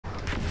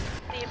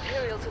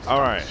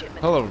Alright,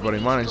 hello everybody,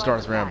 my name's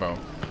Darth Rambo.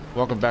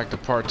 Welcome back to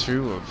part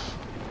 2 of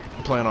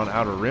playing on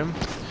Outer Rim.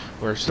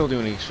 We're still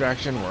doing the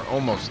extraction, we're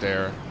almost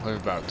there. We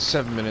have about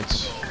 7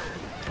 minutes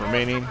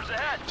remaining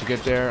to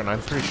get there, and I'm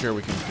pretty sure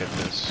we can get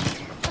this.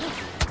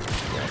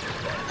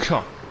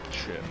 Oh,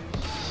 shit.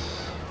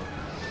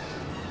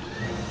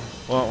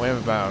 Well, we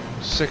have about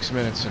 6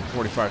 minutes and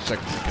 45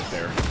 seconds to get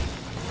there.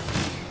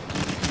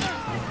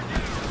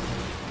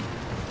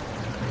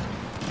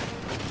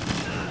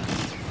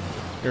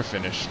 You're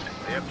finished.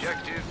 The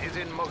objective is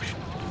in motion.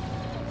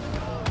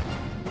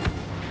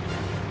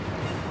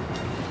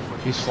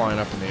 He's flying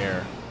up in the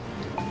air.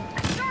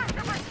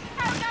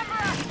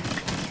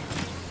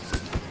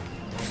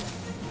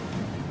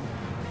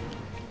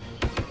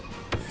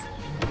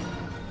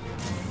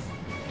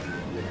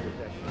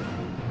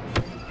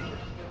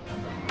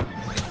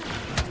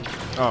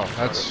 Oh,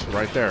 that's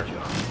right there.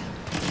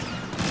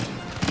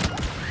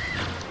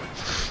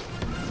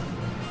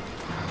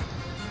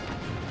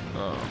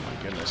 Oh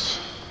my goodness.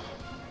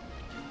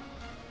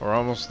 We're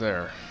almost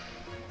there.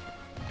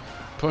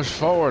 Push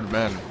forward,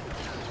 men.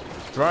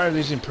 Drive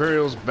these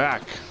Imperials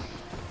back.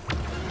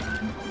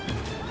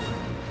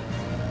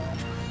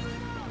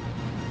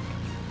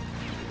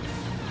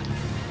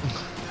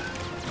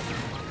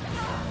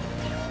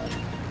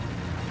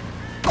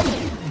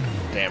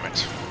 Damn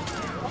it.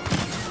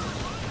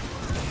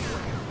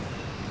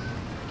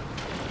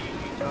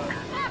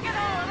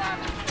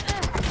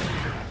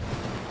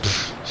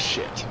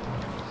 Shit.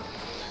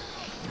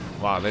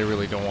 Wow, they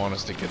really don't want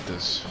us to get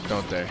this,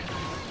 don't they?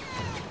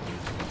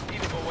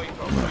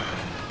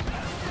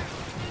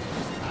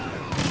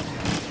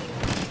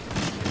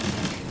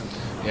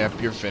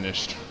 Yep, you're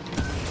finished.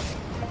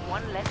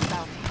 One less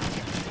south.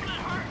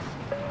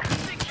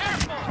 Be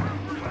careful!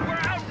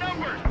 We're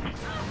outnumbered!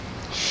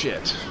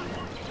 Shit.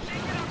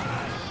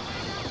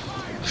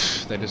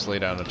 They just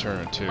laid down a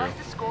turret too. Must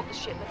escort the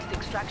shipment to the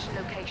extraction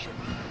location.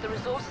 The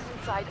resources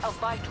inside are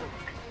vital.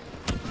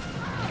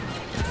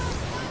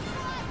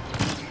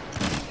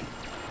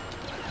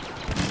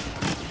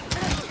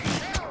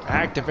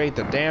 Activate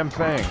the damn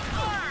thing.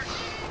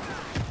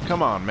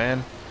 Come on,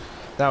 man.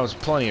 That was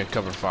plenty of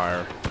cover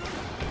fire.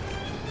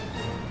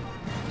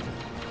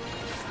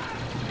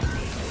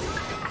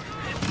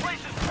 This place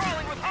is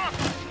crawling with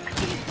hostiles!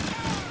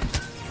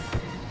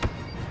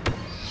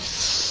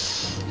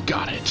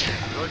 Got it.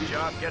 Good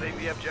job getting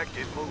the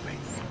objective moving.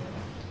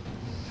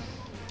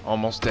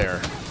 Almost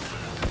there.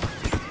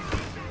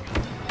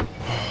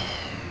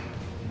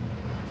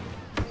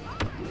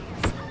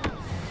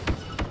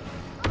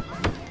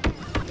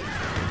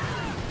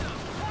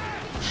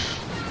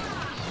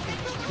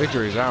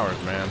 Victory is ours,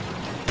 man.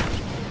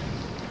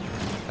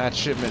 That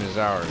shipment is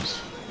ours.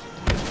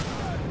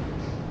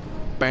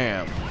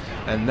 Bam.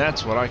 And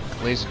that's what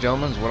ladies and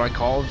gentlemen, is what I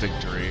call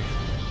victory.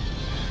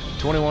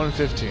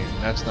 21-15.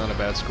 That's not a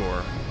bad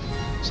score.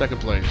 Second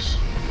place.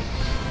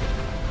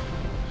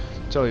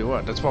 Tell you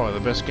what, that's probably the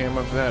best game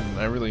I've had,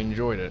 and I really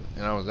enjoyed it.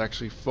 And I was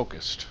actually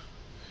focused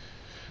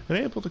and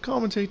able to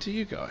commentate to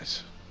you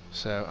guys.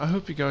 So I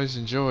hope you guys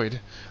enjoyed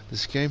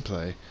this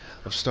gameplay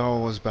of Star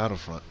Wars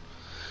Battlefront.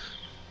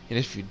 And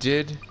if you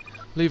did,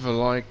 leave a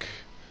like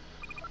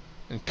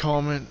and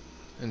comment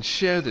and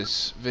share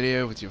this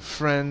video with your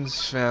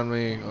friends,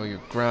 family, or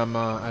your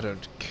grandma. I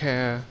don't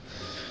care.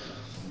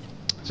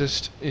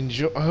 Just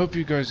enjoy. I hope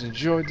you guys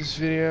enjoyed this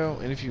video,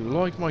 and if you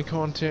like my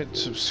content,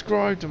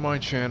 subscribe to my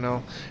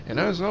channel. And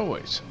as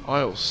always,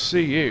 I'll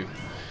see you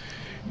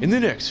in the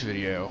next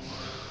video.